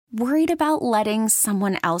Worried about letting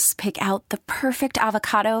someone else pick out the perfect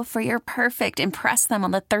avocado for your perfect impress them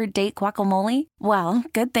on the third date guacamole? Well,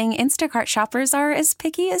 good thing Instacart shoppers are as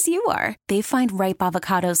picky as you are. They find ripe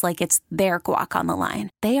avocados like it's their guac on the line.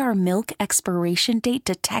 They are milk expiration date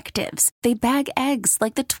detectives. They bag eggs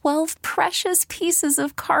like the 12 precious pieces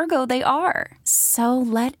of cargo they are. So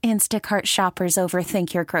let Instacart shoppers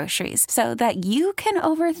overthink your groceries so that you can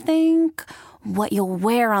overthink what you'll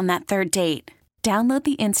wear on that third date. Download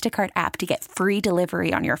the Instacart app to get free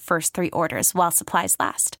delivery on your first 3 orders while supplies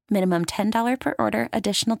last. Minimum $10 per order.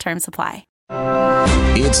 Additional terms apply.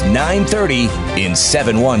 It's 930 in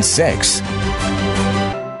 716.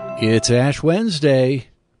 It's Ash Wednesday,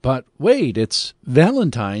 but wait, it's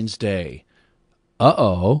Valentine's Day.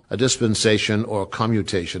 Uh-oh. A dispensation or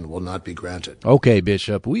commutation will not be granted. Okay,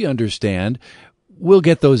 Bishop, we understand. We'll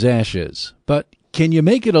get those ashes, but can you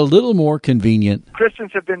make it a little more convenient?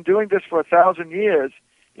 Christians have been doing this for 1,000 years,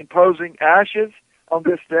 imposing ashes on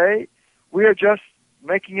this day. We are just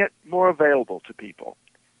making it more available to people.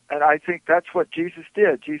 And I think that's what Jesus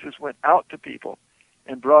did. Jesus went out to people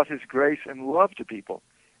and brought his grace and love to people.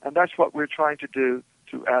 And that's what we're trying to do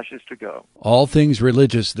to Ashes to Go. All things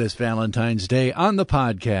religious this Valentine's Day on the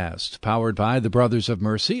podcast, powered by the Brothers of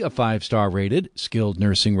Mercy, a 5-star rated skilled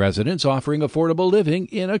nursing residence offering affordable living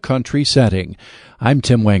in a country setting. I'm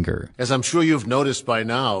Tim Wenger. As I'm sure you've noticed by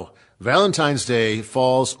now, Valentine's Day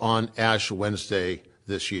falls on Ash Wednesday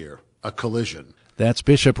this year, a collision. That's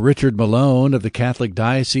Bishop Richard Malone of the Catholic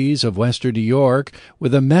Diocese of Western New York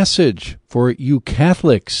with a message for you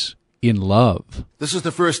Catholics in love. This is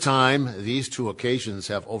the first time these two occasions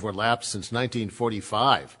have overlapped since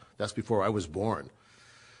 1945. That's before I was born.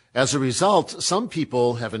 As a result, some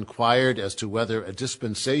people have inquired as to whether a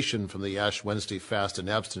dispensation from the Ash Wednesday fast and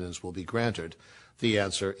abstinence will be granted. The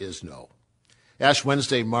answer is no. Ash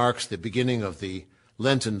Wednesday marks the beginning of the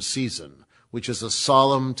Lenten season, which is a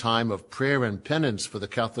solemn time of prayer and penance for the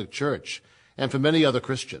Catholic Church and for many other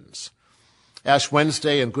Christians. Ash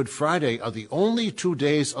Wednesday and Good Friday are the only 2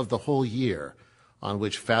 days of the whole year on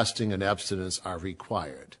which fasting and abstinence are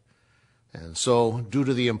required. And so, due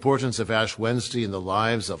to the importance of Ash Wednesday in the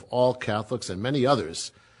lives of all Catholics and many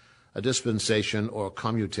others, a dispensation or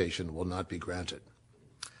commutation will not be granted.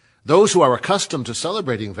 Those who are accustomed to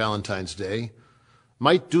celebrating Valentine's Day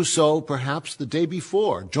might do so perhaps the day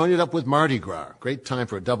before. Join it up with Mardi Gras, great time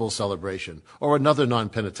for a double celebration, or another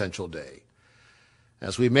non-penitential day.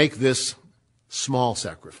 As we make this small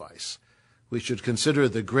sacrifice, we should consider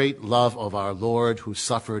the great love of our Lord who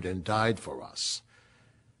suffered and died for us.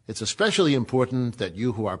 It's especially important that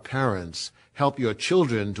you who are parents help your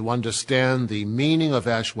children to understand the meaning of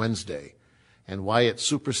Ash Wednesday and why it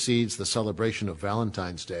supersedes the celebration of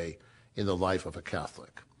Valentine's Day in the life of a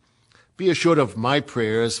Catholic. Be assured of my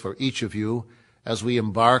prayers for each of you as we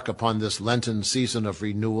embark upon this Lenten season of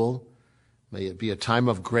renewal. May it be a time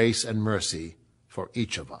of grace and mercy for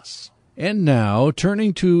each of us. And now,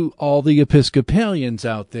 turning to all the Episcopalians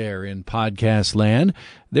out there in podcast land,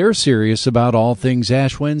 they're serious about all things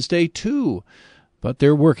Ash Wednesday, too, but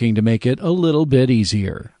they're working to make it a little bit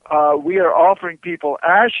easier. We are offering people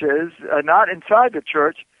ashes, not inside the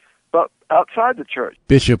church, but outside the church.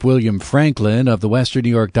 Bishop William Franklin of the Western New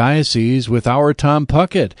York Diocese with our Tom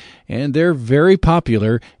Puckett and their very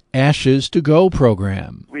popular Ashes to Go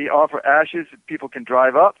program. We offer ashes. People can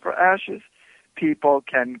drive up for ashes. People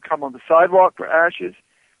can come on the sidewalk for ashes.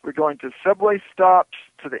 We're going to subway stops,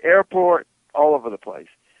 to the airport, all over the place.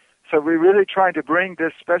 So we're really trying to bring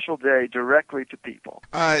this special day directly to people.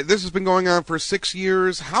 This has been going on for 6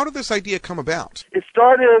 years. How did this idea come about? It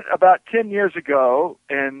started about 10 years ago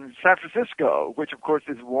in San Francisco, which of course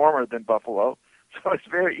is warmer than Buffalo. So it's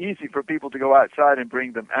very easy for people to go outside and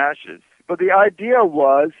bring them ashes. But the idea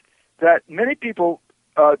was that many people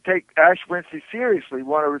take Ash Wednesday seriously,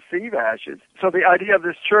 want to receive ashes. So the idea of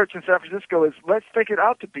this church in San Francisco is let's take it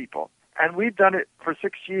out to people. And we've done it for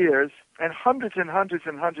 6 years, and hundreds and hundreds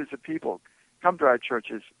and hundreds of people come to our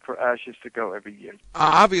churches for Ashes to Go every year.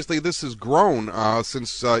 Obviously, this has grown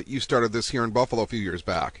since you started this here in Buffalo a few years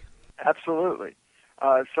back. Absolutely.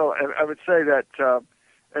 So I would say that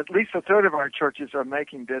at least a third of our churches are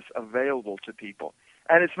making this available to people.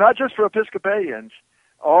 And it's not just for Episcopalians.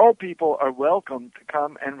 All people are welcome to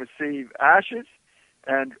come and receive ashes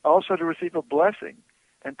and also to receive a blessing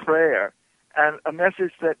and prayer and a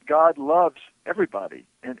message that God loves everybody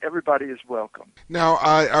and everybody is welcome. Now,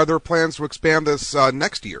 are there plans to expand this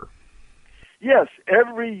next year? Yes,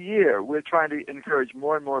 every year we're trying to encourage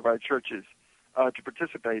more and more of our churches to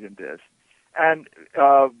participate in this. And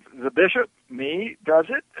the bishop, me, does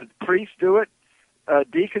it, priests do it,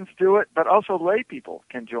 deacons do it, but also lay people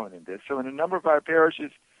can join in this. So in a number of our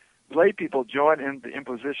parishes, lay people join in the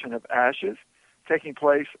imposition of ashes taking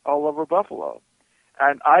place all over Buffalo.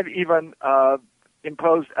 And I've even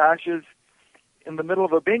imposed ashes in the middle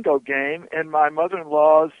of a bingo game in my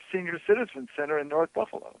mother-in-law's senior citizen center in North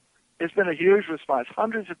Buffalo. It's been a huge response.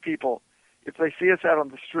 Hundreds of people, if they see us out on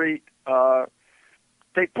the street,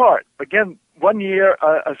 take part. Again, one year,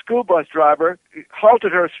 a school bus driver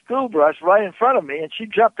halted her school bus right in front of me, and she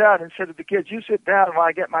jumped out and said to the kids, "You sit down while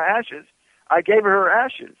I get my ashes." I gave her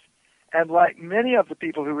ashes. And like many of the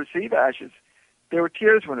people who receive ashes, there were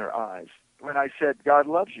tears in her eyes when I said, God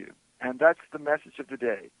loves you. And that's the message of the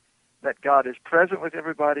day, that God is present with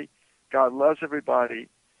everybody, God loves everybody,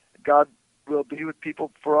 God will be with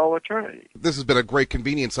people for all eternity. This has been a great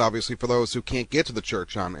convenience, obviously, for those who can't get to the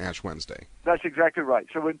church on Ash Wednesday. That's exactly right.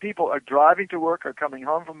 So when people are driving to work or coming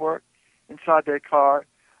home from work inside their car,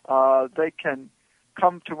 they can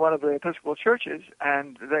come to one of the Episcopal churches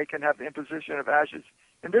and they can have the imposition of ashes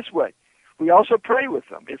in this way. We also pray with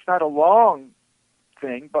them. It's not a long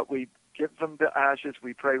thing, but we give them the ashes,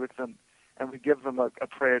 we pray with them, and we give them a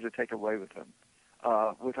prayer to take away with them,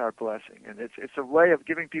 with our blessing. And it's a way of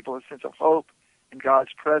giving people a sense of hope in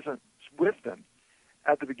God's presence with them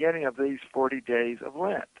at the beginning of these 40 days of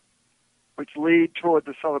Lent, which lead toward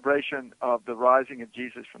the celebration of the rising of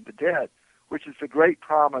Jesus from the dead, which is the great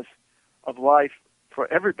promise of life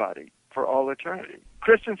for everybody, for all eternity.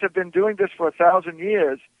 Christians have been doing this for 1,000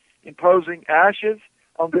 years, imposing ashes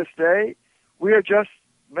on this day. We are just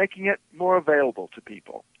making it more available to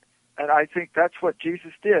people. And I think that's what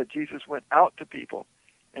Jesus did. Jesus went out to people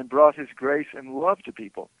and brought his grace and love to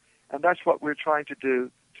people. And that's what we're trying to do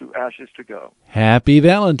through Ashes to Go. Happy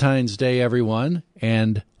Valentine's Day, everyone.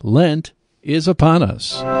 And Lent is upon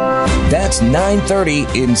us. That's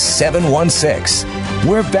 930 in 716.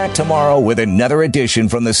 We're back tomorrow with another edition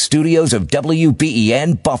from the studios of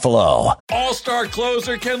WBEN Buffalo. All-star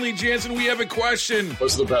closer Kenley Jansen, we have a question.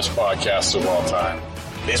 What's the best podcast of all time?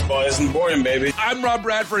 Baseball isn't boring, baby. I'm Rob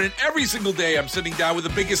Bradford, and every single day I'm sitting down with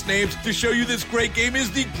the biggest names to show you this great game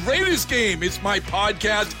is the greatest game. It's my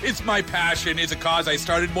podcast. It's my passion. It's a cause I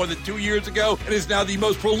started more than 2 years ago and is now the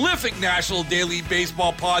most prolific national daily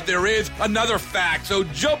baseball pod there is. Another fact, so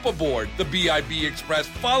jump aboard the BIB Express.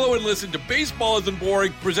 Follow and listen to Baseball Isn't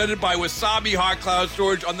Boring, presented by Wasabi Hot Cloud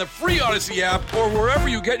Storage on the free Odyssey app or wherever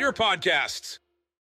you get your podcasts.